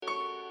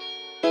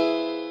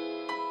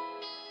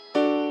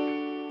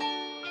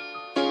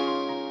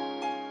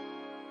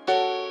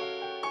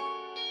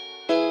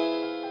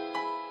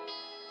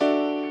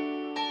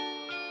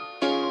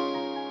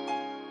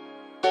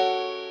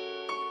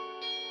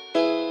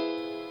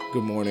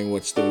Good morning,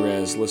 What's the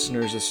Res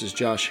listeners? This is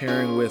Josh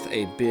Herring with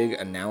a big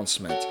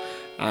announcement.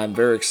 I'm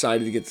very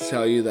excited to get to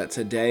tell you that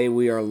today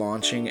we are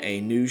launching a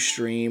new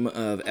stream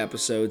of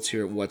episodes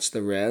here at What's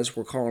the Res.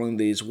 We're calling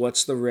these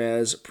What's the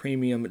Res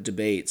Premium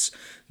Debates.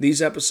 These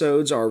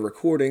episodes are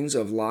recordings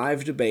of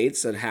live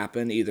debates that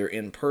happen either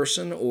in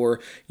person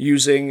or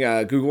using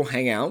Google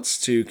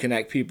Hangouts to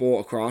connect people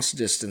across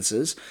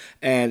distances.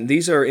 And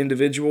these are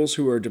individuals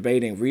who are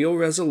debating real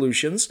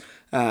resolutions,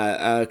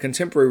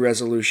 contemporary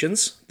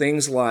resolutions,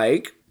 things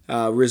like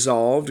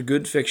resolved,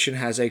 good fiction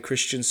has a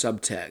Christian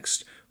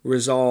subtext.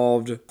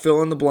 Resolved,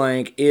 fill in the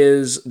blank,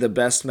 is the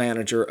best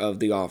manager of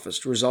the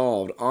office.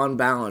 Resolved, on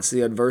balance,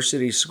 the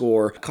adversity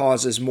score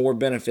causes more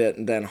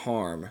benefit than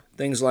harm.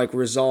 Things like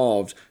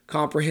resolved,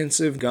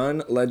 comprehensive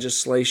gun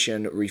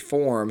legislation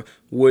reform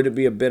would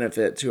be a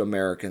benefit to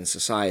American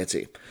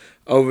society.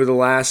 Over the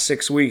last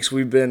 6 weeks,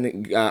 we've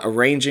been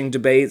arranging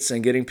debates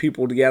and getting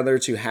people together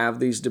to have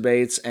these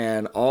debates,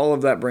 and all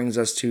of that brings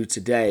us to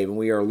today when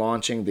we are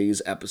launching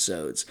these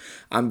episodes.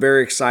 I'm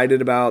very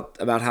excited about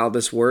how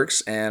this works,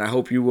 and I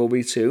hope you will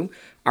be too.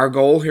 Our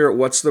goal here at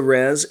What's the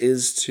Res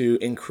is to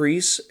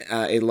increase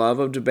a love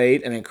of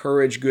debate and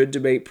encourage good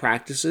debate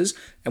practices,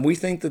 and we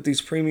think that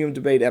these premium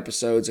debate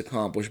episodes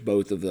accomplish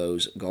both of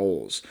those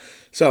goals.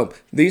 So,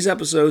 these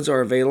episodes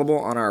are available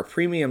on our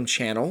premium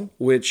channel,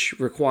 which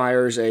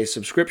requires a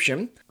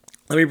subscription.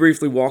 Let me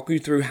briefly walk you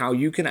through how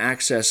you can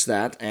access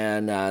that,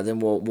 and then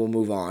we'll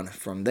move on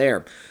from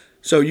there.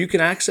 So you can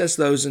access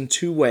those in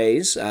two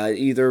ways,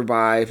 either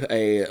by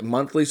a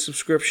monthly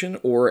subscription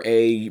or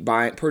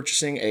by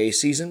purchasing a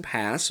season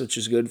pass, which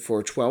is good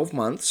for 12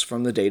 months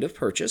from the date of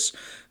purchase.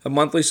 A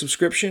monthly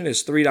subscription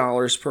is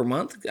 $3 per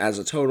month, as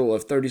a total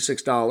of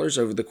 $36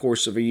 over the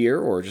course of a year,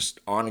 or just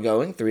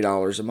ongoing,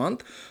 $3 a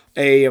month.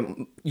 A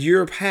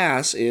year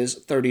pass is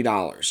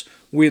 $30.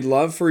 We'd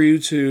love for you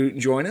to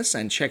join us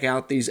and check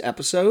out these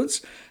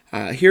episodes.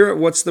 Here at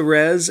What's the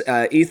Res,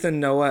 Ethan,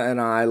 Noah,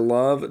 and I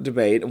love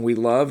debate, and we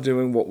love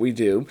doing what we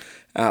do.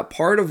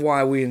 Part of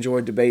why we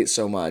enjoy debate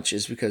so much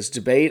is because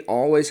debate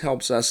always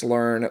helps us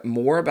learn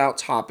more about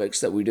topics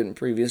that we didn't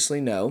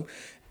previously know.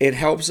 It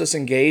helps us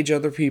engage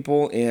other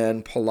people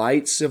in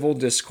polite civil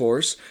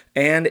discourse,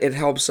 and it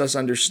helps us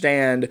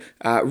understand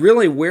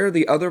really where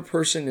the other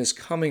person is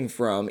coming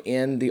from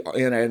in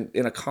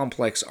a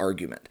complex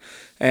argument.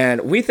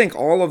 And we think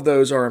all of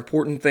those are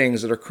important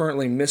things that are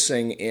currently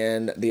missing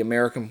in the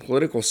American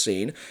political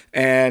scene.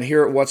 And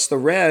here at What's the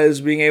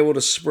Res, being able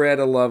to spread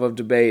a love of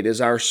debate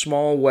is our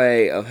small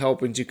way of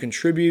helping to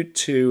contribute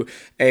to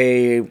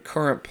a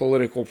current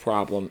political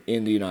problem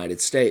in the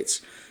United States.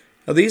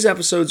 Now, these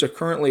episodes are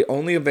currently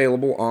only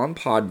available on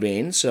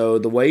Podbean, so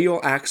the way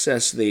you'll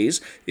access these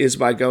is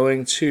by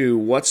going to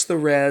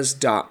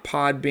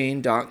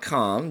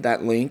what'stheres.podbean.com.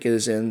 That link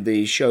is in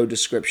the show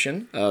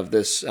description of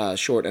this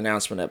short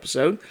announcement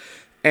episode.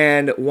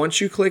 And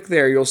once you click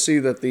there, you'll see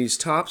that these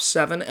top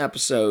 7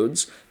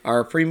 episodes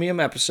are premium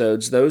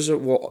episodes. They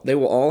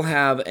will all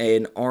have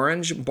an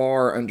orange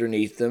bar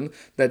underneath them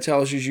that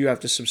tells you have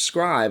to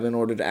subscribe in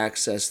order to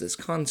access this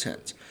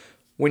content.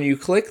 When you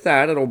click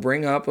that, it'll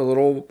bring up a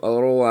little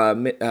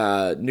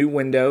new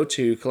window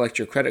to collect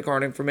your credit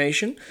card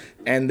information,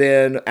 and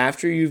then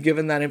after you've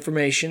given that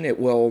information, it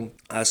will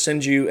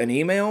send you an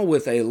email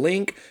with a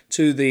link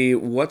to the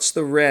What's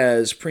the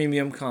Res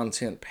premium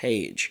content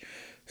page.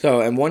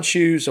 Once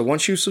you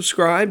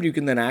subscribe, you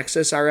can then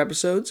access our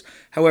episodes.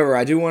 However,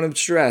 I do want to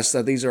stress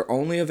that these are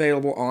only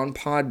available on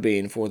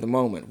Podbean for the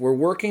moment. We're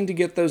working to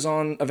get those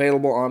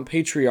available on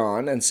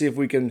Patreon and see if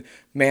we can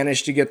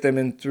manage to get them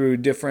in through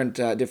different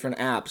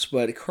apps,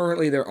 but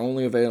currently they're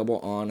only available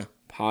on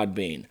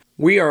Podbean.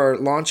 We are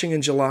launching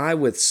in July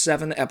with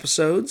 7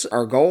 episodes.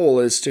 Our goal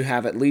is to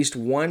have at least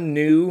one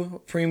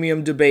new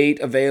premium debate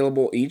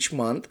available each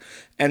month.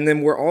 And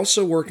then we're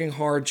also working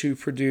hard to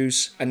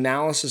produce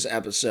analysis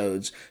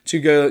episodes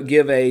to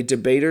give a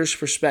debater's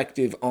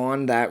perspective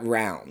on that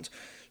round.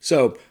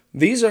 So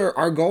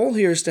our goal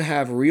here is to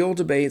have real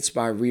debates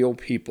by real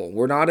people.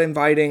 We're not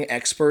inviting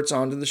experts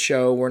onto the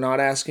show. We're not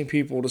asking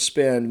people to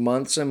spend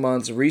months and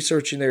months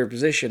researching their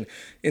position.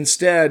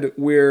 Instead,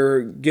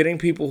 we're getting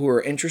people who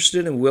are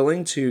interested and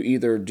willing to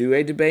either do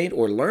a debate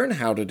or learn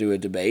how to do a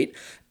debate.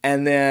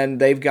 And then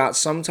they've got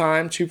some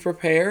time to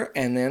prepare,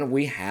 and then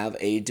we have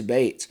a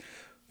debate.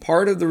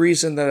 Part of the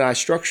reason that I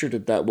structured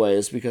it that way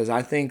is because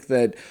I think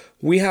that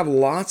we have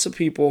lots of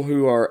people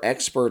who are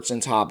experts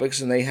in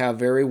topics and they have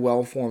very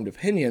well-formed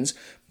opinions,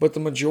 but the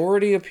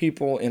majority of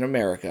people in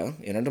America,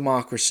 in a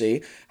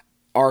democracy,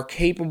 are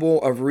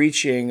capable of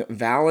reaching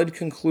valid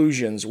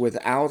conclusions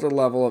without a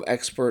level of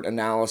expert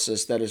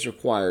analysis that is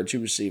required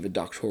to receive a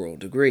doctoral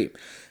degree.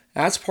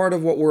 That's part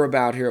of what we're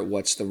about here at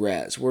What's the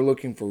Res. We're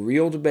looking for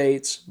real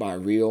debates by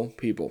real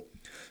people.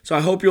 So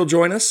I hope you'll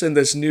join us in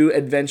this new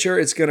adventure.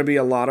 It's going to be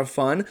a lot of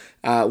fun.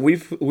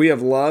 We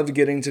have loved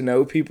getting to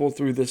know people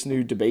through this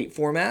new debate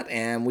format,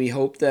 and we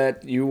hope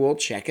that you will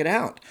check it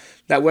out.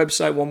 That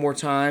website, one more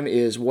time,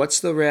 is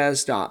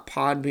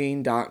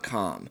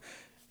what'stheres.podbean.com.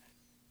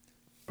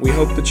 We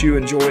hope that you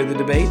enjoy the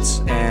debates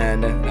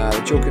and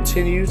that you'll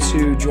continue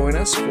to join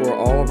us for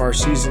all of our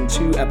Season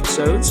 2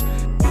 episodes.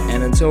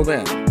 And until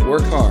then,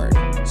 work hard,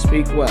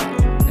 speak well,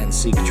 and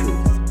seek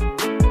truth.